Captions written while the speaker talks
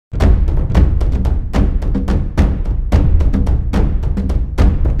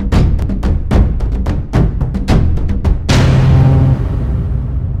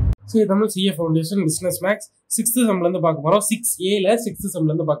So இது நம்ம CA foundation business maths 6th செம்லேருந்து பார்க்க போகிறோம். 6Aல 6th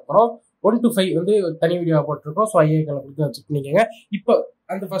செம்லேருந்து பார்க்க போகிறோம். 1 to 5 வந்து தனி வீடியோ போட்டிருக்கோம். ஸோ ஐஏ கலப்புக்கு செக் பண்ணிக்கோங்க. இப்போ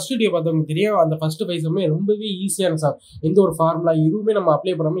அந்த ஃபர்ஸ்ட் வீடியோ பார்த்தவங்களுக்கு தெரியும், அந்த ஃபர்ஸ்ட் 5 செம்மே ரொம்பவே ஈஸியான சம். எந்த ஒரு ஃபார்முலா எதுவுமே நம்ம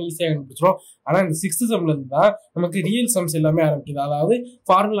அப்ளை பண்ணாமல் ஈஸியாக கண்டுபிடிச்சிடும். ஆனால் இந்த 6th செம்லேருந்து தான் நமக்கு ரியல் சம்ஸ் எல்லாமே ஆரம்பிக்குது. அதாவது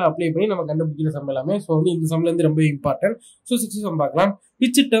ஃபார்முலா அப்ளை பண்ணி நம்ம கண்டுபிடிக்கிற சம் எல்லாமே. ஸோ வந்து இந்த சம்லேருந்து ரொம்ப இம்பார்ட்டன்ட். ஸோ 6th செம் பார்க்கலாம்.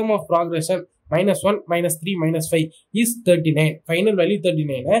 Which term of progression -1, -3, -5 is 39. Final value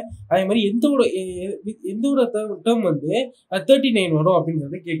 39. அதே மாதிரி எந்த ஒரு டேர்ம் வந்து 39 வரும்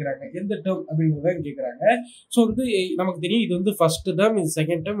அப்படின்றத கேட்குறாங்க. எந்த டேர்ம் அப்படின்றத கேட்குறாங்க. ஸோ வந்து நமக்கு தெரியும், இது வந்து ஃபர்ஸ்ட் டேர்ம், இது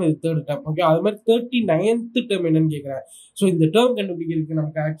செகண்ட் டேர்ம், இது தேர்ட் டேர்ம். ஓகே, அது மாதிரி 39th டேர்ம் என்னன்னு கேட்குறாங்க. ஸோ இந்த டேர்ம் கண்டுபிடிக்கிறதுக்கு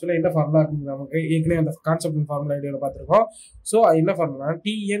நமக்கு ஆக்சுவலாக என்ன ஃபார்முலா அப்படிங்கிற நமக்கு ஏற்கனவே அந்த கான்செப்ட் ஃபார்முலா ஐடியாவில் பார்த்துருக்கோம். ஸோ அது என்ன formula,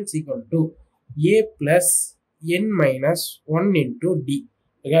 TN = A + N - 1 × D.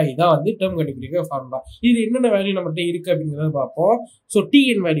 Okay, இதான் வந்து டேர்ம் கண்டுபிடிக்கிற ஃபார்முலா. இது என்னென்ன வேல்யூ நம்மகிட்ட இருக்கு அப்படிங்கிறத பார்ப்போம். ஸோ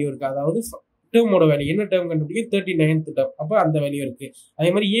டிஎன் வேல்யூ இருக்கு, அதாவது டேர்மோட வேல்யூ. என்ன டேர்ம் கண்டுபிடிக்க 39th டேர்ம், அப்போ அந்த வேல்யூ இருக்கு. அதே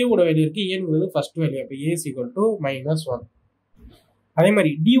மாதிரி ஏவோட வேல்யூ இருக்கு. ஏங்கிறது ஃபர்ஸ்ட் வேல்யூ, அப்போ A = -1. அதே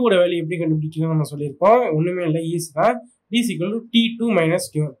மாதிரி D ஓட வேல்யூ எப்படி கண்டுபிடிக்கணும்னு நம்ம சொல்லியிருக்கோம். ஒண்ணுமே இல்லை, ஈஸி தான். D = T2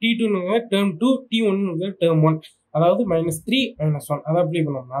 - Q. T2ங்க term 2, T1ங்க term 1. அதாவது -3 -1. அதை அப்ளை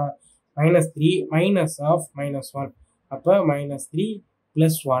பண்ணோம்னா -3 -1, அப்போ -3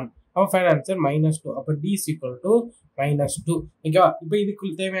 + 1. அப்போ ஃபைனல் ஆன்சர் -2. அப்போ D = -2. ஓகேவா? இப்போ இதுக்கு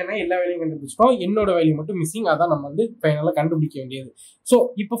தேவையான எல்லா வேலையும் கண்டுபிடிச்சிட்டோம். என்னோட வேல்யூ மட்டும் மிஸ்ஸிங். அதான் நம்ம வந்து ஃபைனலாக கண்டுபிடிக்க வேண்டியது. ஸோ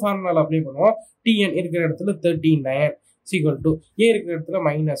இப்போ ஃபார்முலா அப்ளை பண்ணுவோம். TN இருக்கிற இடத்துல 39 = A இருக்கிற இடத்துல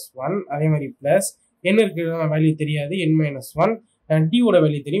 -1. அதே மாதிரி பிளஸ் N இருக்கிற வேல்யூ தெரியாது, N - 1. D ஓட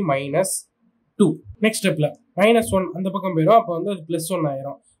வேல்யூ தெரியும், -2. நெக்ஸ்ட் ஸ்டெப்ல -1 அந்த பக்கம் போயிடும். அப்போ வந்து அது +1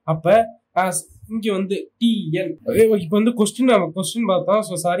 ஆயிரும். அப்போ இங்க வந்து TN இப்போ வந்து கொஸ்டின் பார்த்தோம்.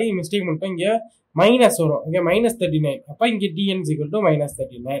 ஸோ சாரி, மிஸ்டேக் பண்ணிட்டோம். இங்க மைனஸ் வரும். இங்க -39. அப்போ இங்க TN =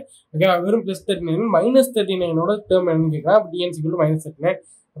 -39. ஓகே, வெறும் +39 -39ஓட டேர்ம் என்னன்னு கேட்கலாம். அப்போ TN = -39.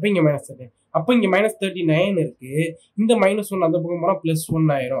 அப்போ இங்க -39. அப்போ இங்க -39 இருக்கு. இந்த -1 அந்த பக்கம் போனா +1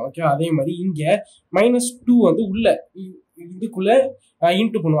 ஆயிரும். ஓகே, அதே மாதிரி இங்க -2 வந்து உள்ள இதுக்குள்ள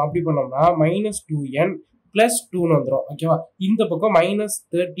இன்ட்டு பண்ணுவோம். அப்படி பண்ணோம்னா -2n + 2ன்னு வந்துடும். ஓகேவா? இந்த பக்கம்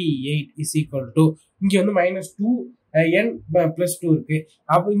 -38 = இங்க வந்து -2n + 2 இருக்கு.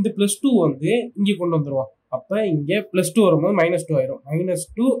 அப்போ இந்த +2 வந்து இங்க கொண்டு வந்துருவோம். அப்ப இங்க +2 வரும்போது -2 ஆயிரும்.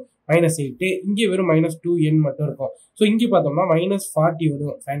 -2 -8. இங்க வெறும் -2n மட்டும் இருக்கும். ஸோ இங்க பார்த்தோம்னா -40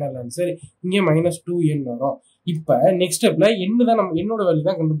 வரும் ஃபைனல் ஆன்சர். இங்க -2n வரும். இப்ப நெக்ஸ்ட் ஸ்டெப்ல என்னதான் நம்ம என்னோட வேல்யூ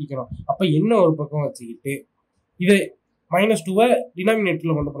தான் கண்டுபிடிக்கணும். அப்ப என்ன ஒரு பக்கம் வச்சுக்கிட்டு இது -2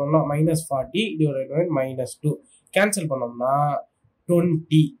 டினாமினேட்டர்ல கொண்டு போனோம்னா -40 / -2 கேன்சல் பண்ணோம்னா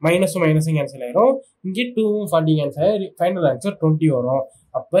 20. மைனஸும் கேன்சல் ஆயிரும். இங்கே 2ம் 40 கேன்சல் ஆகி ஃபைனல் ஆன்சர் 20 வரும்.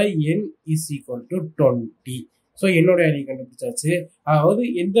 அப்ப N = 20. ஸோ என்னோட வேல்யூ கண்டுபிடிச்சாச்சு. அதாவது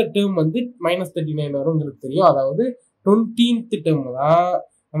எந்த டேர்ம் வந்து -39 வரும் உங்களுக்கு தெரியும். அதாவது 20th டேர்ம் தான்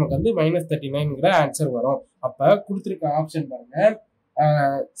நமக்கு வந்து -39ங்கிற ஆன்சர் வரும். அப்ப கொடுத்துருக்க ஆப்ஷன் பாருங்க,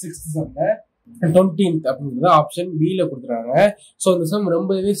 6th செம்ல 20th அப்படிங்கிறது ஆப்ஷன் B-ல கொடுத்துருக்காங்க. ஸோ இந்த சம்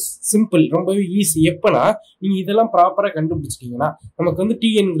ரொம்பவே சிம்பிள், ரொம்பவே ஈஸி. எப்பனா நீங்க இதெல்லாம் ப்ராப்பரா கண்டுபிடிச்சிட்டீங்கன்னா நமக்கு வந்து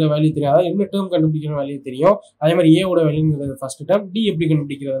TNங்கிற வேல்யூ தெரியும். அதாவது என்ன டேர்ம் கண்டுபிடிக்கிற வேல்யூ தெரியும். அதே மாதிரி A ஓட வேல்யூங்கிறது ஃபர்ஸ்ட் டேர்ம். D எப்படி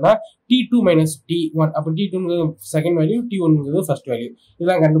கண்டுபிடிக்கிறதுனா T2 - T1. அப்போ T2ங்கிறது செகண்ட் வேல்யூ, T1ங்கிறது ஃபர்ஸ்ட் வேல்யூ.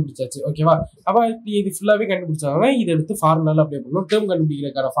 இதெல்லாம் கண்டுபிடிச்சாச்சு. ஓகேவா? அப்ப இது ஃபுல்லாவே கண்டுபிடிச்சாங்கன்னா இதை எடுத்து ஃபார்முலால அப்ளை பண்ணணும். டேர்ம்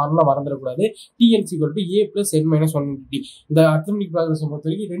கண்டுபிடிக்கிறதுக்கான ஃபார்முலா மறந்துடக்கூடாது. TN = A + N - 1 × D. இந்த அரித்மெடிக் ப்ராக்ரஸ் பொறுத்த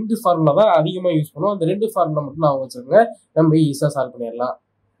வரைக்கும் 2 ஃபார்முலா தான் அதிகமா யூஸ் பண்ணுவோம். அந்த 2 ஃபார்முலா மட்டும் நான் வச்சுருங்க, நம்ம ஈஸியா சால்வ் பண்ணிடலாம்.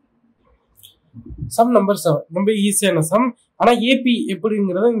 சம் நம்பர் 7 ரொம்ப ஈஸியான சம். ஆனா AP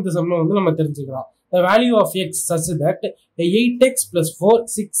எப்படிங்கிறத இந்த சம்ல வந்து நம்ம தெரிஞ்சுக்கலாம். The value of x such that 8x + 4,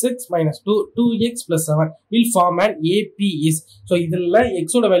 6x - 2, 2x + 7 will form an AP is. So இதுல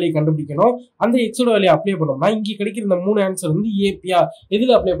x ஓட வேல்யூ கண்டுபிடிக்கணும். அந்த x ஓட வேல்யூ அப்ளை பண்ணோம்னா இங்க கிடைக்கிற இந்த 3 ஆன்சர் வந்து AP-யா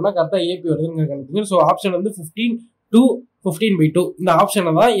எதுல அப்ளை பண்ணா கரெக்டா AP வருதுன்னு கண்டுபிடிக்கணும். ஸோ ஆப்ஷன் வந்து 15 to 15/2 இந்த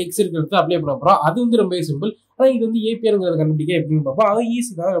ஆப்ஷனை தான் x இருக்கிறது அப்ளை பண்ண போறோம். அது வந்து ரொம்ப சிம்பிள். ஆனா இது வந்து ஏபிஆர்ங்கிறத கண்டுபிடிக்க எப்படின்னு பார்ப்போம். அது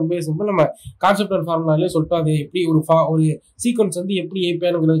ஈஸி தான், ரொம்ப சிம்பிள். நம்ம கான்செப்ட் அண்ட் ஃபார்முலாலே சொல்லிட்டோம். அது எப்படி ஒரு சீக்வன்ஸ் வந்து எப்படி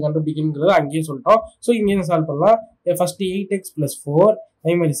ஏபிஆர்ங்கிறது கண்டுபிடிக்கணுங்கிறத அங்கேயே சொல்லிட்டோம். ஸோ இங்கே சால்வ் பண்ணலாம். ஃபர்ஸ்ட் 8x + 4,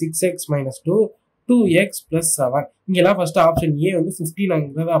 அதே மாதிரி 6x - 2, 2x + 7. இங்கெல்லாம் ஃபர்ஸ்ட் ஆப்ஷன் A வந்து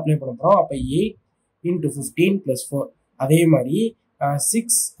 15ங்கிறத அப்ளை பண்ண போறோம். அப்போ 8 × 15 + 4. அதே மாதிரி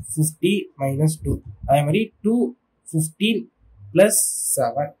 650 - 2. அதே மாதிரி 215 +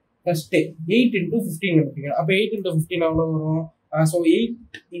 7. ஃபர்ஸ்ட் 8 × 15 கண்டுபிடிக்கணும். அப்போ 8 × 15 எவ்வளோ வரும்? ஸோ 8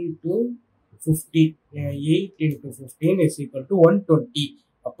 × 15 = 120.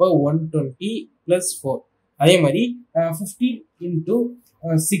 அப்போ 120 + 4. அதே மாதிரி 15 ×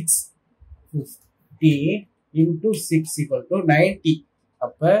 6 50 × 6 = 90.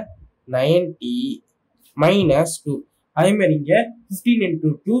 அப்போ 90 minus 2. அதே மாதிரி இங்க 15 into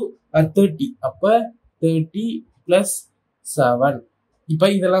 2 30. அப்ப 30 plus 7. இப்ப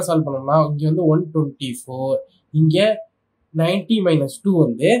இதெல்லாம் சால்வ் பண்ணோம்னா இங்க வந்து 124. இங்க 90 minus 2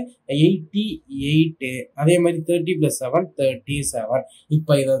 வந்து 88. அதே மாதிரி 30 plus 7 37.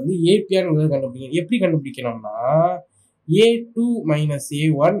 இப்ப இதை வந்து ஏபியான்னு கண்டுபிடிக்கணும். எப்படி கண்டுபிடிக்கணும்னா A2 minus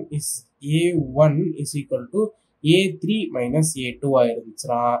A1 is A1 is equal to A3 minus A2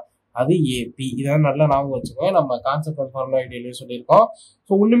 ஆயிருந்துச்சுன்னா அது ஏபி. இதெல்லாம் நல்லா ஞாபகம் வச்சுக்கோங்க. நம்ம கான்செப்ட் ஃபார்முலா ஐடியாலேயே சொல்லியிருக்கோம்.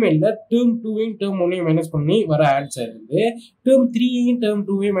 ஸோ ஒண்ணுமே இல்லை, டேர்ம் 2வையும் டேர்ம் 1ஐயும் மைனஸ் பண்ணி வர ஆன்சர் இருந்து டேர்ம் 3ஐயும் டேர்ம்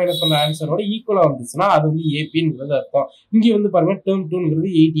 2வையும் மைனஸ் பண்ண ஆன்சரோட ஈக்குவலா வந்துச்சுன்னா அது வந்து ஏபிங்கிறது அர்த்தம். இங்க வந்து பாருங்க டேர்ம்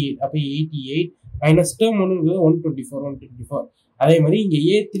 2ங்கிறது 88. அப்ப 88 மைனஸ் டேர்ம் 1ங்கிறது 124. அதே மாதிரி இங்க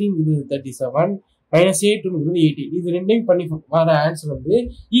A3ங்கிறது 37 மைனஸ் A2ங்கிறது 88. இது ரெண்டையும் பண்ணி வர ஆன்சர் வந்து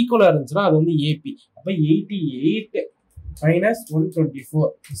ஈக்குவலா இருந்துச்சுன்னா அது வந்து ஏபி. அப்ப 88 minus 124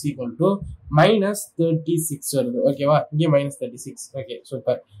 is equal to minus 36 வருது. ஓகேவா? இங்கே minus 36. Okay,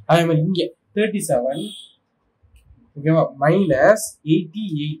 super. அதே மாதிரி இங்கே 37 ஓகேவா minus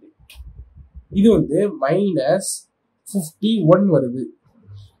 88 இது வந்து minus 51 வருது.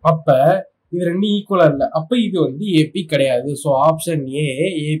 அப்ப இது ரெண்டு ஈக்குவலா இல்ல. அப்ப இது வந்து ஏபி கிடையாது. ஸோ ஆப்ஷன் ஏ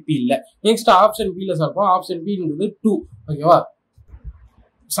ஏபி இல்ல. நெக்ஸ்ட் ஆப்ஷன் பில சால்வ் பண்ணோம். ஆப்ஷன் பிங்கிறது 2. ஓகேவா?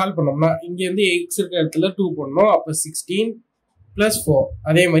 சால்வ் பண்ணோம்னா இங்க வந்து எக்ஸ் இருக்கிற இடத்துல 2 போடணும். அப்ப 16 plus 4.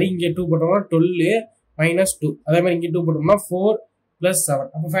 அதே மாதிரி இங்க 2 போட்டோம்னா 12 minus 2. அதே மாதிரி இங்க 2 போட்டோம்னா 4 plus 7.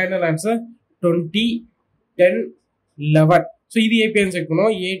 அப்ப ஃபைனல் ஆன்சர் 20 10 11. ஸோ இது ஏபின்னு செக்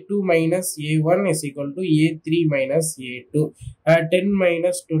பண்ணுவோம். A2 minus A1 is equal to A3 minus A2. 10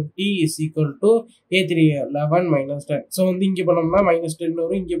 minus 20 is equal to A3 11 minus 10. So வந்து இங்கே பண்ணோம்னா minus 10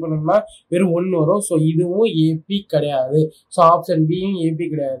 வரும், இங்கே பண்ணோம்னா வெறும் 1 வரும். ஸோ இதுவும் ஏபி கிடையாது. ஸோ ஆப்ஷன் பியும் ஏபி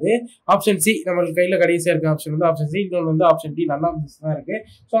கிடையாது. ஆப்ஷன் சி நம்மளுக்கு கையில் கடைசியாக இருக்க ஆப்ஷன் வந்து ஆப்ஷன் சி. இன்னொன்று வந்து ஆப்ஷன் டி நல்லா தான் இருக்கு.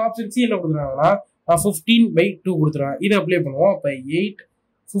 ஸோ ஆப்ஷன் சி என்ன கொடுத்துருக்காங்கன்னா 15/2 கொடுத்துருவாங்க. இதை அப்ளை பண்ணுவோம். அப்போ 8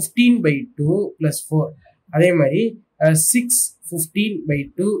 15/2 plus 4. அதே மாதிரி 6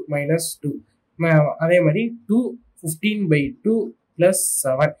 15/2 minus 2. அதே மாதிரி 2 15/2 plus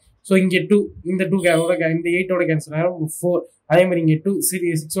 7. ஸோ இங்கே 2 இந்த 2 இந்த 8ஓட கேன்சல் ஆகும் 4. அதே மாதிரி இங்கே 2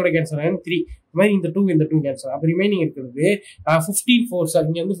 6ஓட கேன்சல் ஆகும் 3. இந்த மாதிரி இந்த 2 கேன்சல். அப்போ ரிமைனிங் இருக்கிறது 15 4 சார்.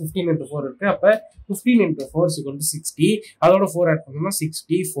 இங்கே வந்து 15 into 4 இருக்கு. அப்போ 15 into 4 is equal to 60. அதோட 4 ஆட் பண்ணோம்னா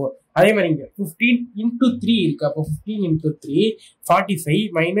 64. அதே மாதிரி இங்கே 15 into 3 இருக்கு. அப்போ 15 into 3 45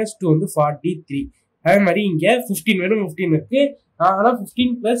 minus 2 வந்து 43. அதே மாதிரி இங்க 15 வெறும் 15 இருக்கு. ஆனா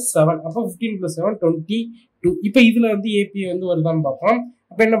 15 plus 7. அப்ப 15 plus 7 22. இப்ப இதுல வந்து ஏபி வந்து வருதான்னு பார்ப்போம்.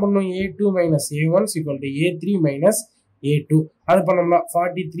 அப்ப என்ன பண்ணும்? A2 minus A1 is equal to A3 minus A2. அது பண்ணோம்னா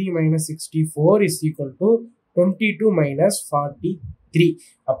 43 minus 64 is equal to 22 minus 43.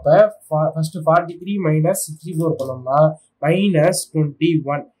 அப்ப ஃபர்ஸ்ட் 43 minus 64 பண்ணோம்னா minus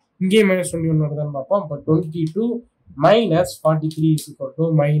 21. இங்கே minus 21 வருதான்னு பார்ப்போம். அப்ப 22 minus 43 is equal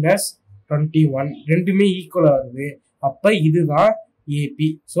to minus 21. ரெண்டுமே ஈக்குவலா வருது. அப்ப இதுதான் AB.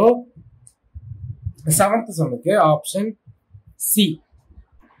 So 7th சம்முக்கு option C.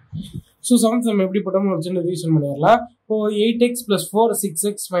 So 7th some எப்படி போட்டோம்னு ஒரு சின்ன ரீசன் பண்ணிடலாம். இப்போ 8x plus 4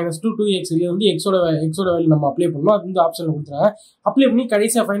 6x minus 2 2x இது வந்து எக்ஸோட வேல்யூ நம்ம அப்ளை பண்ணணும். அது வந்து ஆப்ஷன் கொடுத்துறாங்க. அப்ளை பண்ணி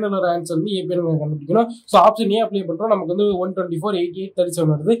கடைசியாக ஃபைனல் ஒரு ஆன்சர் வந்து ஏபிஎன் கண்டுபிடிக்கணும். ஸோ ஆப்ஷன் ஏ அப்ளை பண்ணுறோம். நமக்கு வந்து 124 88 37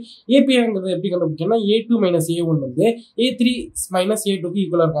 வருது. ஏபிஎங்கிறது எப்படி கண்டுபிடிக்கணும்னா A2 minus A1 வந்து A3 minus A2க்கு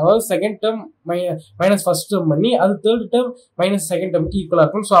ஈக்குவலாக இருக்கும். அதாவது second term minus first term பண்ணி அது தேர்ட் டேர்ம் மைனஸ் செகண்ட் டேர்முக்கு ஈக்குவலாக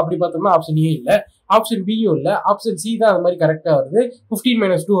இருக்கும். ஸோ அப்படி பார்த்தோம்னா ஆப்ஷன் ஏ இல்லை, ஆப்ஷன் பியும் இல்லை, ஆப்ஷன் சி தான் அது மாதிரி கரெக்டாக வருது. 15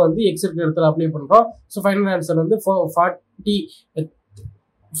 minus 2 வந்து எக்ஸ் இருக்கிற இடத்துல அப்ளை பண்ணுறோம். ஸோ ஃபைனல் ஆன்சர் வந்து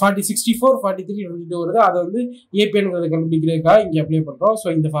 64 43 22 வருது. அதை வந்து ஏபிஎன்ங்கிறத கண்டுபிடிக்கிறதுக்காக இங்கே அப்ளை பண்ணுறோம். ஸோ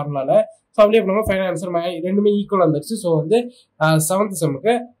இந்த ஃபார்முலால ஸோ அப்ளை பண்ணுவோம். ஃபைனல் ஆன்சர் ரெண்டுமே ஈக்குவல் வந்துருச்சு. ஸோ வந்து 7th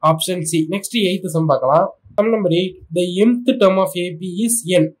சம்முக்கு option C. Next 8th some பார்க்கலாம். Sum number 8. The nth term of AP is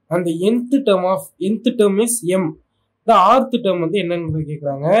n and the nth term is m. The rth term வந்து என்னன்னு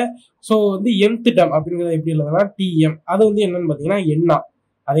கேட்குறாங்க. So வந்து nth term அப்படிங்கிறது எப்படி இல்லைன்னா tm. அது வந்து என்னன்னு பார்த்தீங்கன்னா என்ன.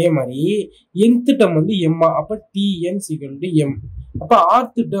 அதே மாதிரி nth term வந்து m. அப்போ tn equal to m. அப்போ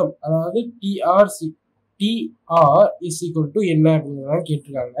rth term அதாவது tr is equal to என்ன அப்படிங்கிறதான்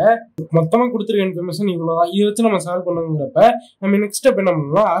கேட்டிருக்காங்க. மொத்தமா கொடுத்துருக்க இன்ஃபர்மேஷன் இவ்வளவுதான். இதை வச்சு நம்ம சால்வ் பண்ணுங்கிறப்ப நம்ம நெக்ஸ்ட் ஸ்டெப் என்ன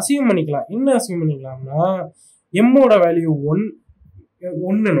பண்ணலாம்? அசியூம் பண்ணிக்கலாம். என்ன அசியூம் பண்ணிக்கலாம்னா எம்மோட வேல்யூ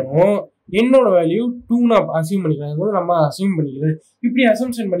 1னும் என்னோட வேல்யூ 2ன்னு அசியூம் பண்ணிக்கலாம். நம்ம அசியூம் பண்ணிக்கிறது. இப்படி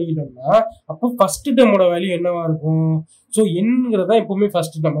அசம்ஷன் பண்ணிக்கிட்டோம்னா அப்போ ஃபர்ஸ்ட் டேர்மோட வேல்யூ என்னவா இருக்கும்? ஸோ என்னங்கிறதா எப்பவுமே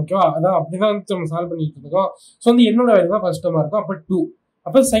ஃபர்ஸ்ட் டேர்ம். ஓகேவா? அதான் அப்படிதான் நம்ம சால்வ் பண்ணிட்டு இருக்கோம். ஸோ வந்து என்னோட வேல்யூ தான் ஃபர்ஸ்ட் டேர்மா இருக்கும். அப்போ 2.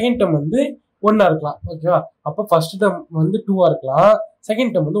 அப்போ செகண்ட் டேர்ம் வந்து 1ஆ இருக்கலாம். ஓகேவா? அப்போ ஃபர்ஸ்ட் டேர்ம் வந்து 2ஆ இருக்கலாம்.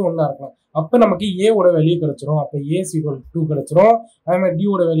 செகண்ட் டேர்ம் வந்து 1 இருக்கலாம். அப்போ நமக்கு ஏவோட வேல்யூ கிடைச்சிரும். அப்போ ஏ ஈக்குவல் 2 கிடைச்சிரும். அதே மாதிரி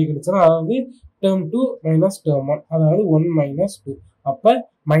டியோட வேல்யூ கிடைச்சிரும். அதாவது டேர்ம் 2 மைனஸ் டேர்ம் 1, அதாவது 1 மைனஸ் 2. அப்போ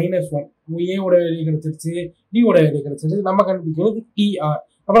 -1 ஏவோட வேல்யூ கிடைச்சிருச்சு, டியோட வேல்யூ கிடைச்சிருச்சு. நம்ம கண்டுபிடிக்கிறது டிஆர்.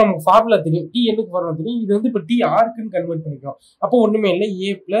 அப்போ நமக்கு ஃபார்முலா தெரியும், டி என்னுக்கு ஃபார்முலா தெரியும். இது வந்து இப்போ டிஆருக்குன்னு கன்வெர்ட் பண்ணிக்கிறோம். அப்போ ஒன்றுமே இல்லை, ஏ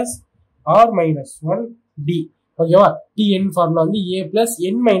பிளஸ் ஆர் மைனஸ் 1 டி. ஓகேவா? டிஎன் ஃபார்முலா வந்து ஏ plus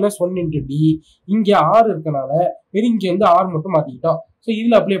N minus 1 into D. இங்கே ஆர் இருக்கனால வெறும் இங்கே வந்து ஆர் மட்டும் மாற்றிக்கிட்டோம். ஸோ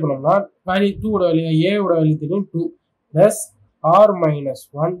இதில் அப்ளை பண்ணோம்னா வேல்யூ 2ஓட வேல்யூ, ஏவோட வேல்யூ தெரியும் 2 பிளஸ் ஆர் மைனஸ்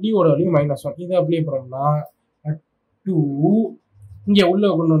 1, டியோட வேல்யூ -1. இதை அப்ளை பண்ணோம்னா 2 இங்கே உள்ள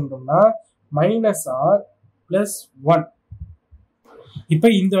கொண்டு வந்தோம்னா மைனஸ் ஆர் பிளஸ் 1. இப்போ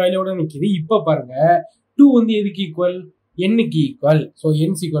இந்த வேல்யூட நிற்கிது. இப்போ பாருங்க 2 வந்து எதுக்கு ஈக்குவல்? எண்ணுக்கு equal. So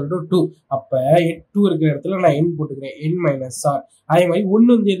ends equal to 2. அப்போ 2 இருக்கிற இடத்துல நான் என் போட்டுக்கிறேன், என் மைனஸ் ஆர். அதே மாதிரி 1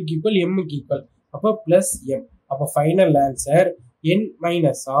 வந்து எதுக்கு ஈக்குவல்? எம்முக்கு ஈக்குவல். அப்போ பிளஸ் எம். அப்போ ஃபைனல் ஆன்சர் என்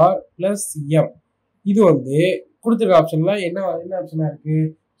மைனஸ் ஆர் பிளஸ் எம். இது வந்து கொடுத்துருக்க ஆப்ஷன்ல என்ன ஆப்ஷனா இருக்கு?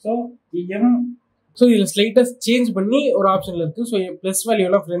 So M. ஸோ இதில் ஸ்லைட்டஸ் சேஞ்ச் பண்ணி ஒரு ஆப்ஷன்ல இருக்கு. ஸோ பிளஸ்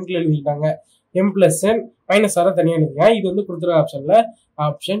வேல்யூலாம் ஃப்ரண்ட்ல எழுதிட்டாங்க, எம் பிளஸ் என் மைனஸ் ஆரை தனியாக எழுதிருக்காங்க. இது வந்து கொடுத்துருக்க ஆப்ஷன்ல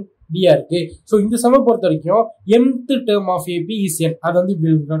ஆப்ஷன் டியா இருக்கு. ஸோ இந்த சம பொறுத்த வரைக்கும் mth term of AB is என். அது வந்து இப்படி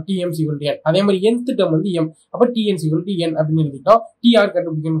எழுதிட்டோம், டிஎம் சிக்வல் டி என். அதே மாதிரி nth டேர்ம் வந்து எம். அப்போ டிஎன் சிக்வல் டி என் அப்படின்னு எழுதிட்டோம். டிஆர்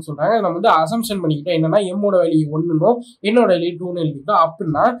கண்டுபிடிக்கணும்னு சொல்றாங்க. நம்ம வந்து அசம்ஷன் பண்ணிக்கிட்டோம் என்னன்னா எம்மோட வேல்யூ 1னும் என்னோட வேல்யூ 2ன்னு எழுதிட்டோம்.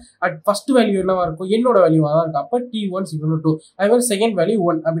 அப்படின்னா அட் ஃபர்ஸ்ட் வேல்யூ என்னவா இருக்கும்? என்னோட வேல்யூவா தான் இருக்கும். அப்போ டி1 சிக்வல் 2. அதே மாதிரி செகண்ட் வேல்யூ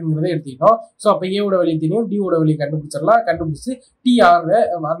 1 அப்படிங்கிறத எடுத்துக்கிட்டோம். ஸோ அப்போ ஏவோட வேல்யூ தெரியும், டியோட வேல்யூ கண்டுபிடிச்சிடலாம். கண்டுபிடிச்சு டிஆர்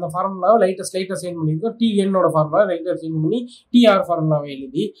அந்த ஃபார்முலாவை லைட்டா சேஞ்ச் பண்ணிருக்கோம். டிஎன்னோட ஃபார்முலா லைட்டா சேஞ்ச் பண்ணி டிஆர் ஃபார்முலாவை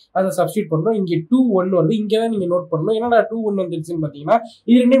எழுதி அதை சப்ஸ்டியூட் பண்றோம். இங்கே 2 1 வருது. இங்கே தான் நீங்க நோட் பண்ணணும். என்னடா 2 1 வந்துருச்சுன்னு பாத்தீங்கன்னா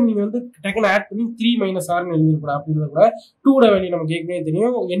இது ரெண்டையும் நீங்க வந்து டக்குன்னு ஆட் பண்ணி 3 மைனஸ் ஆர்னு எழுதிக்கூடாது. அப்படிங்கிறத கூட 2ஓட வேல்யூ நமக்கு ஏற்கனவே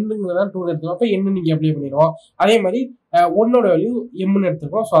தெரியும், எண்ணுங்கிறதான் 2 எடுத்துக்கோம். அப்போ என்ன நீங்க அப்ளை பண்ணிடுவோம். அதே மாதிரி 1ஓட வேல்யூ எம்னு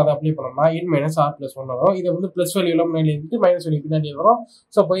எடுத்துருக்கோம். ஸோ அதை அப்ளை பண்ணோம்னா என் மைனஸ் ஆர் பிளஸ் 1 வரும். இதை வந்து பிளஸ் வேல்யூ எல்லாம் முன்னாடி எழுதிட்டு மைனஸ் வேல்யூ பின்னாடி வரும்.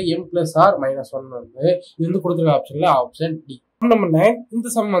 ஸோ அப்போ எம் பிளஸ் ஆர் மைனஸ் 1 வந்து இது வந்து கொடுத்துருக்க ஆப்ஷன்ல ஆப்ஷன் டி. நம்ம 9 இந்த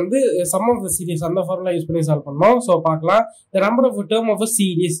சம் வந்து சம் ஆஃப் த சீரிஸ் அந்த ஃபார்முலா யூஸ் பண்ணி சால்வ் பண்ணோம். ஸோ பார்க்கலாம். The number of term of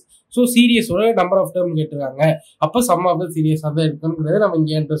series. So சீரியஸோட number of term கேட்டிருக்காங்க. அப்போ சம் ஆஃப் த சீரியஸ் தான் இருக்குங்கிறது நம்ம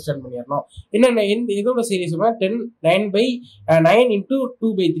இங்கே அண்டர்ஸ்டாண்ட் பண்ணிடணும். என்னென்ன எதோட சீரியஸ்னா 10 9/9 into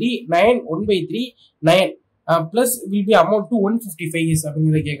 2/3 9 1/3 9 plus will be amount to 155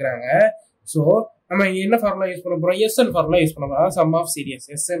 அப்படிங்கிறத கேட்குறாங்க. ஸோ நம்ம என்ன ஃபார்முலா யூஸ் பண்ண போறோம்? எஸ்என் ஃபார்முலா யூஸ் பண்ண போறோம். Some of serious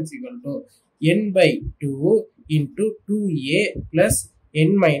SN equal to n/2 into 2a plus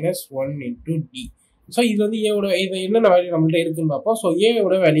n minus 1 into d. So இது வந்து ஏவோட இது என்னென்ன வேல்யூ நம்மள்ட்ட இருக்குன்னு பார்ப்போம். ஸோ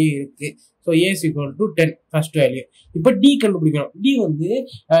ஏவோட வேல்யூ இருக்கு. So A equal to 10 first value. இப்போ டி கண்டுபிடிக்கணும். டி வந்து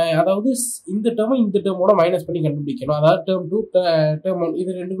அதாவது இந்த டேர்மோட மைனஸ் பண்ணி கண்டுபிடிக்கணும். அதாவது டேர்ம் 2 டேர்ம் 1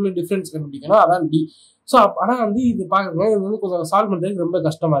 இது ரெண்டுக்குள்ள டிஃபரன்ஸ் கண்டுபிடிக்கணும். அதான் டி. ஸோ ஆனால் வந்து இது பார்க்குறோம், இது வந்து கொஞ்சம் சால்வ் பண்ணுறதுக்கு ரொம்ப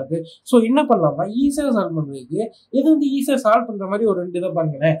கஷ்டமா இருக்கு. ஸோ என்ன பண்ணலாம்னா ஈஸியாக சால்வ் பண்ணுறதுக்கு இது வந்து ஈஸியாக சால்வ் பண்ணுற மாதிரி ஒரு 2 இதை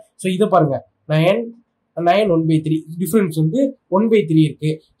பாருங்களேன். ஸோ இதை பாருங்க, 9 1/3 டிஃபரன்ஸ் வந்து 1/3 இருக்கு.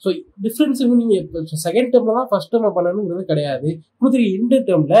 ஸோ டிஃபரன்ஸ் நீங்க செகண்ட் டேர்ம்ல தான் ஃபர்ஸ்ட் டேர்ம் பண்ணணுங்கிறது கிடையாது. கொடுத்துரு இந்த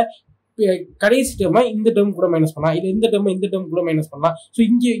டேர்ம்ல கடைசி டேர்மை இந்த டேர்ம் கூட மைனஸ் பண்ணலாம், இல்லை இந்த டேர்ம் கூட மைனஸ் பண்ணலாம். ஸோ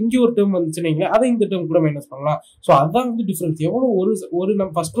இங்கே ஒரு டேர்ம் வந்துச்சுன்னா அதை இந்த டேர்ம் கூட மைனஸ் பண்ணலாம். ஸோ அதான் வந்து டிஃபரன்ஸ். எவ்வளோ ஒரு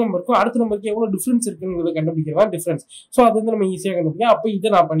நம்ம ஃபர்ஸ்ட் நம்பருக்கும் அடுத்த நம்பருக்கு எவ்வளோ டிஃபரன்ஸ் இருக்குங்கிறத கண்டுபிடிக்கிறதா டிஃபரன்ஸ். ஸோ அது வந்து நம்ம ஈஸியாக கண்டுபிடிக்கலாம். அப்போ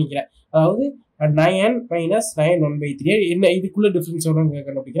இதை நான் பண்ணிக்கிறேன். அதாவது 9 minus 9 1/3 என்ன இதுக்குள்ள டிஃபரன்ஸ் எவ்வளவு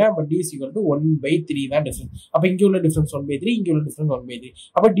கண்டுபிடிக்கிறேன். அப்ப d is equal to 1/3 தான் டிஃபரன்ஸ். அப்ப இங்க உள்ள டிஃபரன்ஸ் 1/3, இங்க உள்ள டிஃபரன்ஸ் 1/3.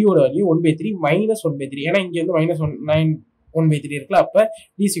 அப்ப d ஓட வேல்யூ 1/3 minus 1/3. ஏன்னா இங்க வந்து -9 1/3 இருக்குல்ல. அப்ப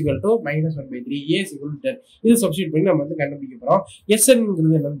d is equal to -1/3, a is equal to 10. இது சப்ஸ்டிட்யூட் பண்ணி நம்ம வந்து கண்டுபிடிக்க போறோம்.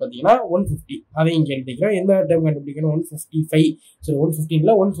 SNங்கிறது என்னன்னு பாத்தீங்கன்னா 150. அதை இங்க எழுதிக்கிறோம். என்ன டேர்ம் கண்டுபிடிக்கணும்? 155. சரி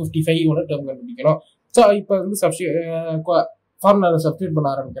 115ல 155 ஓட டேர்ம் கண்டுபிடிக்கணும். ஸோ இப்போ வந்து ஃபார்முலாவை சப்ஸ்டிட்யூட் பண்ண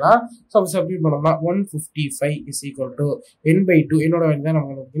ஆரம்பிக்கலாம். ஸோ அப்படி சப்ஸ்டிட்யூட் பண்ணோம்னா 155 இஸ் ஈக்குவல் டு n/2 என்னோட வேல்யூ தான் நம்ம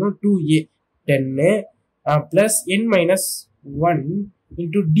கண்டுபிடிக்கணும் 2a 10 plus n minus 1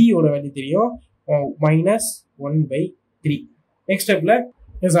 into d ஓட வேல்யூ தெரியும் -1/3. நெக்ஸ்ட் ஸ்டெப்ல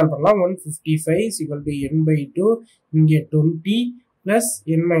சால்வ் பண்ணலாம். 155 இஸ் ஈக்குவல் டு n/2 இங்கே 20 பிளஸ்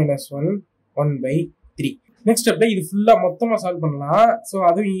n மைனஸ் 1 1/3. நெக்ஸ்ட் ஸ்டெப்ல இது ஃபுல்லா மொத்தமா சால்வ் பண்ணலாம். ஸோ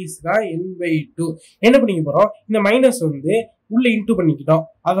அதுவும் ஈஸி தான். n/2 என்ன பண்ணிக்க போறோம்? இந்த மைனஸ் வந்து உள்ள இன்டூ பண்ணிக்கிட்டோம்.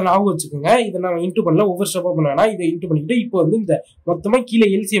 அதை ஞாபகம் வச்சுக்கோங்க. இதை நம்ம இன்டூ பண்ணல, ஒவ்வொரு ஸ்டெப்பா பண்ணா இதை இன்டூ பண்ணிக்கிட்டு இப்போ வந்து இந்த மொத்தமா கீழே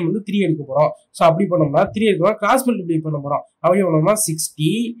எல்சிஎம் வந்து 3 எடுக்க போறோம். ஸோ அப்படி பண்ணோம்னா 3 எடுக்கலாம், கிராஸ் மல்டிப்ளை பண்ண போறோம். அப்படி பண்ணோம்னா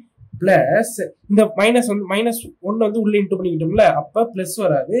 60 பிளஸ் இந்த -1 வந்து உள்ள இன்டூ பண்ணிக்கிட்டோம்ல, அப்ப பிளஸ்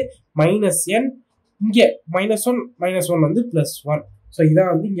வராது, -n இங்க -1 வந்து +1. ஸோ இதான்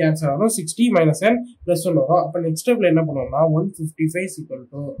வந்து இங்கே ஆன்சர் வரும். 60 -n +1 வரும். அப்போ நெக்ஸ்ட் ஸ்டெப்ல என்ன பண்ணுவோம்னா 155 =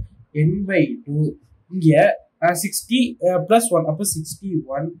 n/2 இங்கே 60 plus 1 அப்போ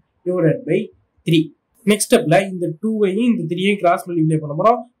 61 divided by 3. நெக்ஸ்ட் ஸ்டெப்ல இந்த 2ஐயும் இந்த 3ஐயும் கிராஸ் மல்டிப்ளை பண்ண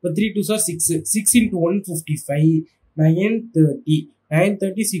போறோம். இப்போ 3 2 sir 6 6 into 155 930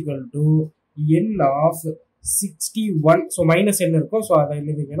 930 is equal to n of 61. So minus n இருக்கும். ஸோ அதை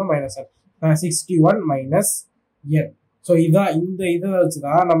எழுதிக்கணும் minus n 61 minus n. So இதான் இந்த இதை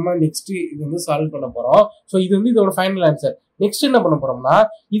வச்சுதான் நம்ம நெக்ஸ்ட் இது வந்து சால்வ் பண்ண போறோம். ஸோ இது வந்து இதோட ஃபைனல் ஆன்சர். நெக்ஸ்ட் என்ன பண்ண போறோம்னா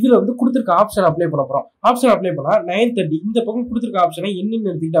இதுல வந்து கொடுத்துருக்க ஆப்ஷன் அப்ளை பண்ண போறோம். ஆப்ஷன் அப்ளை பண்ணா 930 இந்த பக்கம் கொடுத்துருக்க ஆப்ஷனை என்னன்னு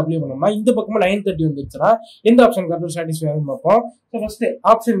எடுத்துக்கிட்டு அப்ளை பண்ணோம்னா இந்த பக்கமும் 930 வந்துருச்சுன்னா எந்த ஆப்ஷன் கரெக்டாக சாட்டிஸ்ஃபை ஆகும் பார்ப்போம். So first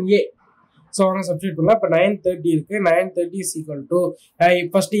option A. So அவங்க சப்ஸ்டிட் பண்ணலாம். இப்போ 930 இருக்கு. 930 இஸ் ஈக்குவல் டு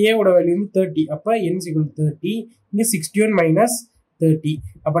ஃபர்ஸ்ட் ஏவோட வேல்யூ வந்து 30. அப்போ n இஸ் ஈக்குவல் டு 30. இங்கே 61 மைனஸ் 30.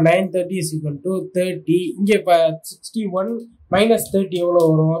 அப்போ 930 இஸ் ஈக்குவல் டு 30. இங்கே இப்போ 61 மைனஸ் 30 எவ்வளோ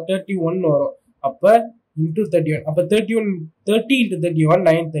வரும்? 31 வரும். அப்போ into 31. அப்போ 30 into 31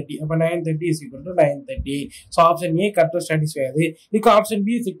 930. அப்போ 930 is equal to 930. So option A கரெக்டாக சாட்டிஸ்ஃபை ஆகுது. இதுக்கு ஆப்ஷன்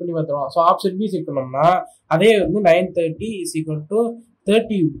பி செக் பண்ணி பார்த்துருவோம். ஸோ ஆப்ஷன் பி செக் பண்ணோம்னா அதே வந்து 930 is equal to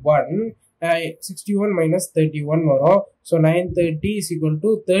 31. 61 minus 31 வரும். ஸோ 930 is equal to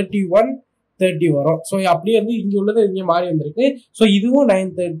 31 30 வரும். ஸோ அப்படியே வந்து இங்கே உள்ளது இங்கே மாறி வந்திருக்கு. ஸோ இதுவும்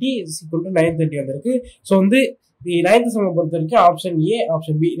 930 is equal to 930 வந்திருக்கு. ஸோ வந்து 9th சம் பொறுத்த வரைக்கும் ஆப்ஷன் ஏ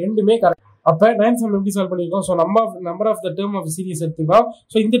ஆப்ஷன் பி ரெண்டுமே கரெக்ட். அப்போ 9th சம் எப்படி சால்வ் பண்ணிருக்கோம்? So number of the term of series எடுத்துக்கலாம்.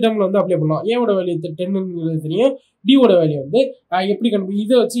 ஸோ இந்த டேர்ம்ல வந்து அப்ளை பண்ணலாம். ஏவோட வேல்யூ 10 தெரியும். டியோட வேல்யூ வந்து எப்படி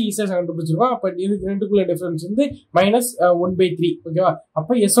இதை வச்சு ஈஸியாக கண்டுபிடிச்சிருக்கோம். அப்போ இதுக்கு ரெண்டுக்குள்ள டிஃபரன்ஸ் வந்து -1/3. ஓகேவா?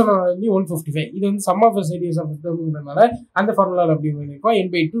 அப்போ S1 வந்து 155. இது வந்து சம் ஆஃப் சீரிஸ் ஆஃப் டேர்ம்னால அந்த ஃபார்முலாவில் அப்படி பண்ணிருக்கோம்.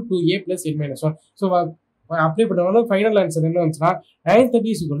 n/2 2a plus n-1. So apply பண்ணாலும் ஃபைனல் ஆன்சர் என்ன வந்துச்சுன்னா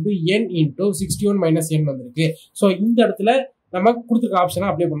 930 is equal to n into 61 minus n வந்திருக்கு. ஸோ இந்த இடத்துல நம்ம கொடுத்துருக்க ஆப்ஷனை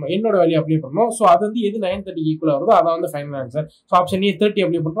அப்ளை பண்ணணும். என்னோட வேல்யூ அப்ளை பண்ணணும். ஸோ அது வந்து எது 930 ஈக்குவலாக வருதோ அதான் வந்து final answer. So option A 30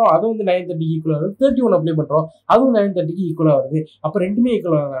 apply பண்ணுறோம். அது வந்து 930 ஈக்குவலாக வருது. 31 அப்ளை பண்ணுறோம். அதுவும் 930 ஈக்குவலாக வருது. அப்போ ரெண்டுமே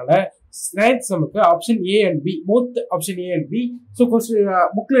ஈக்குவலானதுனால 9th சம்முக்கு option A and B both option A and B. So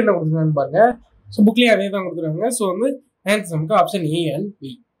புக்கில் என்ன கொடுத்துருக்காங்கன்னு பாருங்க. ஸோ புக்லேயே அதே தான் கொடுத்துருக்காங்க. ஸோ வந்து 9th சம்முக்கு option A and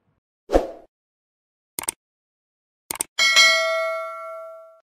B.